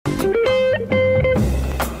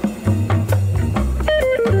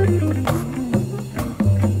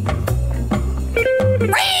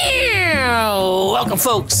Welcome,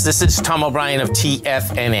 folks. This is Tom O'Brien of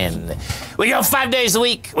TFNN. We go 5 days a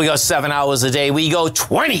week. We go 7 hours a day. We go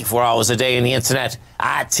 24 hours a day on the internet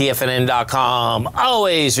at TFNN.com.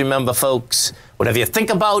 Always remember, folks, whatever you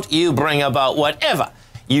think about, you bring about. Whatever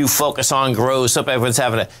you focus on grows. Hope everyone's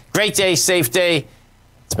having a great day, safe day.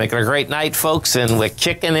 Let's make it a great night, folks, and we're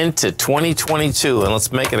kicking into 2022, and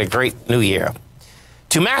let's make it a great new year.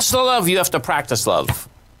 To master love, you have to practice love.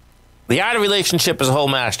 The art of relationship is a whole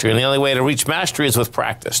mastery, and the only way to reach mastery is with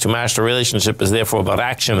practice. To master a relationship is therefore about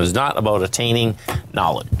action, is not about attaining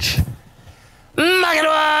knowledge.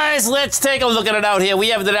 Market-wise, let's take a look at it out here.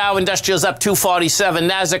 We have the Dow Industrials up 247,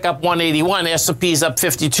 NASDAQ up 181, S&P's up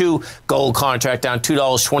 52, gold contract down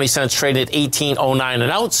 $2.20, traded at $18.09 an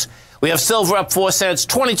ounce. We have silver up 4 cents,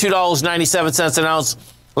 $22.97 an ounce.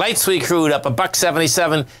 Light sweet crude up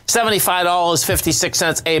 $1.77,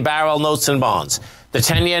 $75.56 a barrel. Notes and bonds. The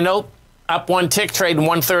 10-year note up 1 tick, trading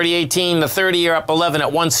 130.18. The 30-year up 11 at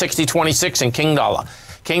 160.26. And King Dollar.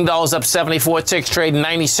 King Dollar's up 74 ticks, trading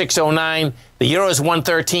 96.09. The euro is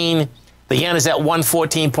 113. The yen is at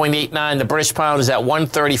 114.89. The British pound is at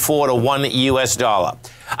 134 to 1 US dollar.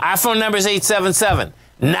 Our phone number is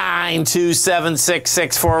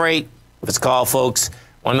 877-927-6648. If it's called, folks,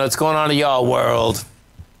 want to know what's going on in your world.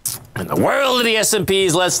 In the world of the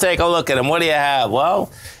S&Ps, let's take a look at them. What do you have?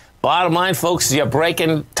 Well, bottom line, folks, you're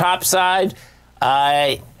breaking topside.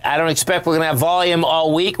 I don't expect we're going to have volume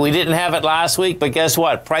all week. We didn't have it last week, but guess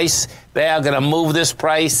what? Price, they are going to move this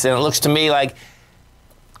price, and it looks to me like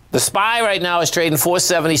the SPY right now is trading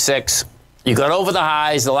 476. You got over the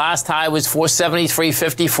highs. The last high was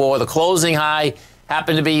 473.54. The closing high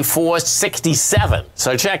happened to be 467.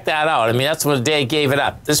 So check that out. I mean, that's when the day gave it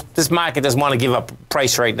up. This market doesn't want to give up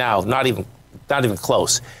price right now. Not even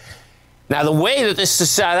close. Now, the way that this is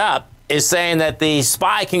set up is saying that the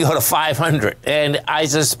SPY can go to 500. And I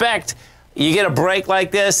suspect you get a break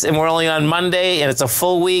like this, and we're only on Monday, and it's a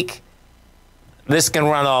full week, this can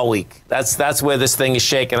run all week. That's where this thing is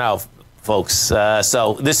shaking out, folks.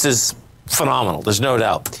 So this is phenomenal. There's no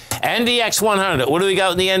doubt. NDX 100. What do we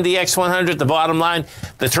got in the NDX 100? The bottom line,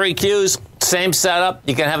 the 3 Qs, same setup.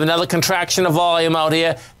 You can have another contraction of volume out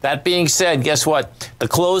here. That being said, guess what? The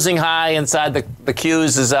closing high inside the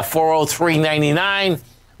Qs is 403.99.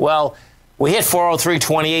 Well, we hit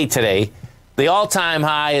 403.28 today. The all-time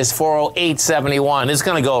high is 408.71. It's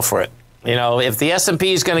going to go for it. You know, if the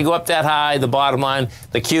S&P is going to go up that high, the bottom line,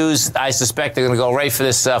 the Qs, I suspect they're going to go right for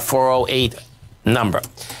this 408 number.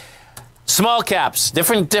 Small caps,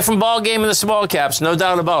 different ball game in the small caps, no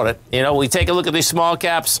doubt about it. You know, we take a look at these small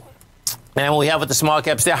caps, and we have with the small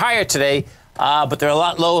caps, they're higher today, but they're a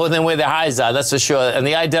lot lower than where their highs are, that's for sure. And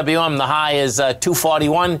the IWM, the high is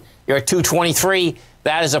 241. You're at 223.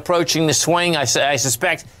 That is approaching the swing. I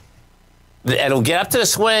suspect it'll get up to the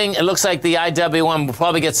swing. It looks like the IWM will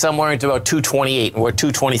probably get somewhere into about 228, and we're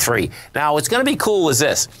 223. Now, what's going to be cool is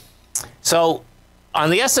this. So on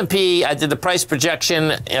the S&P, I did the price projection.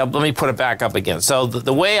 Let me put it back up again. So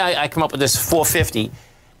the way I come up with this 450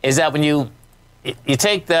 is that when you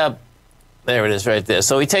take the, there it is right there.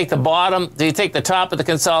 So we take the bottom, you take the top of the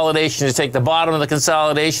consolidation, you take the bottom of the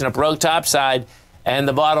consolidation, up row top side, and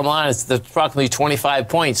the bottom line is approximately 25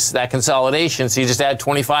 points, that consolidation. So you just add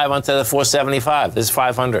 25 onto the 475. This is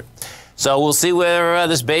 500. So we'll see where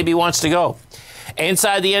this baby wants to go.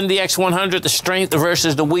 Inside the NDX 100, the strength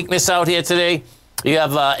versus the weakness out here today. You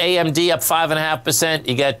have AMD up 5.5%.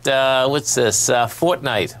 You get, what's this,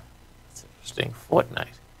 Fortnite. That's interesting,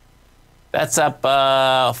 Fortnite. That's up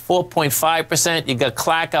 4.5%. You got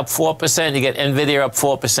Clack up 4%. You get NVIDIA up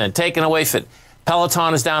 4%. Taken away from it.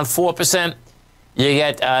 Peloton is down 4%. You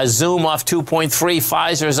get Zoom off 2.3,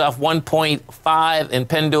 Pfizer is off 1.5, and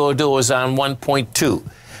Pinduoduo is on 1.2.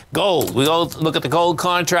 Gold. We go look at the gold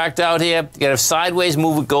contract out here. You get a sideways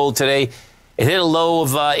move with gold today. It hit a low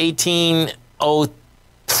of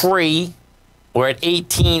 1803. We're at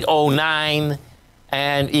 1809,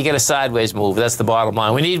 and you get a sideways move. That's the bottom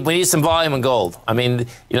line. We need some volume in gold. I mean,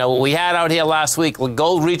 you know, what we had out here last week,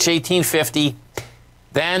 gold reached 1850.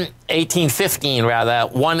 Then 1815, rather,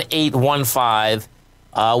 1815.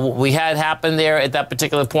 We had happened there at that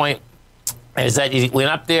particular point is that you went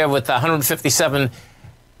up there with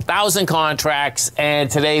 157,000 contracts,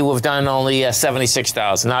 and today we've done only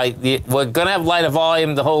 76,000. Now, we're going to have lighter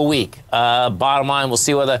volume the whole week. Bottom line, we'll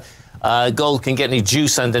see whether gold can get any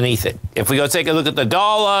juice underneath it. If we go take a look at the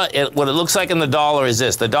dollar, what it looks like in the dollar is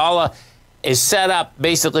this. The dollar is set up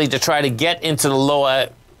basically to try to get into the lower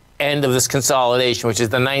end of this consolidation, which is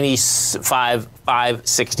the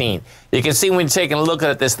 95.516. You can see when you're taking a look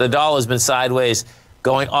at this, the dollar's been sideways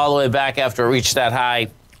going all the way back after it reached that high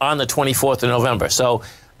on the 24th of November. So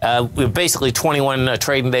we're basically 21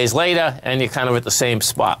 trading days later, and you're kind of at the same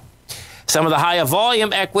spot. Some of the higher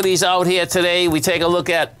volume equities out here today, we take a look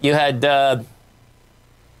at, you had, that's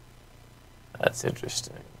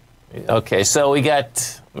interesting. Okay, so we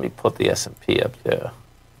got, let me put the S&P up there.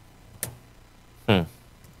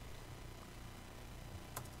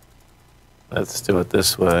 Let's do it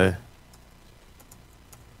this way.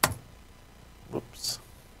 Whoops.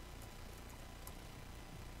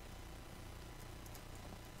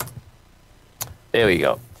 There we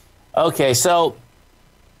go. Okay, so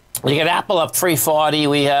we got Apple up 340.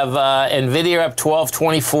 We have NVIDIA up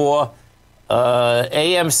 1224.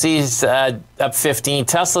 AMC's up 15.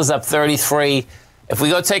 Tesla's up 33. If we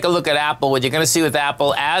go take a look at Apple, what you're going to see with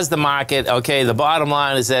Apple as the market, okay, the bottom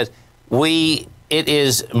line is that it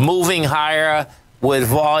is moving higher with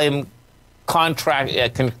volume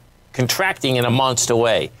contracting in a monster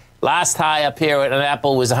way. Last high up here at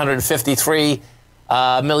Apple was 153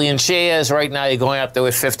 million shares. Right now, you're going up there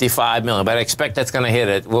with 55 million, but I expect that's going to hit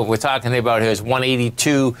it. What we're talking about here is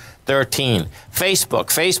 182.13.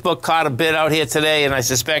 Facebook caught a bid out here today, and I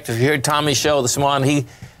suspect if you heard Tommy's show this morning, he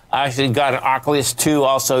actually got an Oculus 2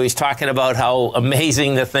 also. He's talking about how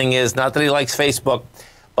amazing the thing is. Not that he likes Facebook,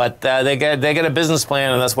 but they got a business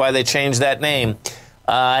plan, and that's why they changed that name.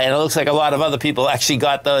 And it looks like a lot of other people actually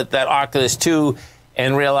got that Oculus 2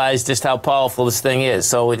 and realized just how powerful this thing is.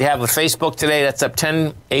 So you have a Facebook today that's up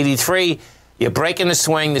 1083. You're breaking the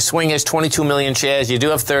swing. The swing is 22 million shares. You do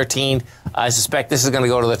have 13. I suspect this is going to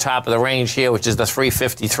go to the top of the range here, which is the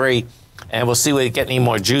 353. And we'll see if we get any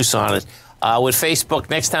more juice on it. With Facebook,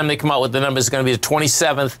 next time they come out with the numbers, is going to be the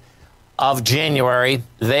 27th of January.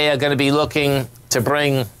 They are going to be looking to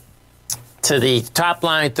bring to the top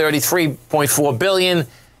line $33.4 billion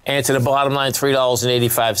and to the bottom line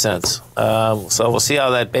 $3.85. So we'll see how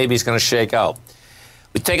that baby's going to shake out.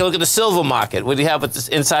 We take a look at the silver market. What do you have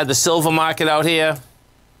inside the silver market out here?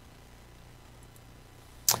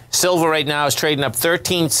 Silver right now is trading up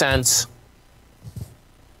 13 cents.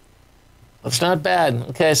 That's not bad.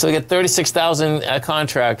 Okay, so we got 36,000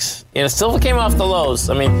 contracts. You know, silver came off the lows.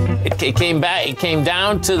 I mean, it came back. It came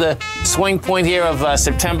down to the swing point here of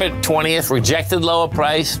September 20th. Rejected lower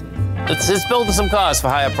price. It's building some cause for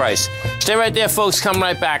higher price. Stay right there, folks. Come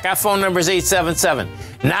right back. Our phone number is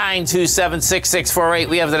 877-927-6648.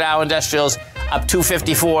 We have the Dow Industrials up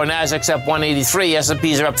 254. Nasdaq's up 183.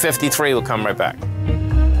 S&Ps are up 53. We'll come right back.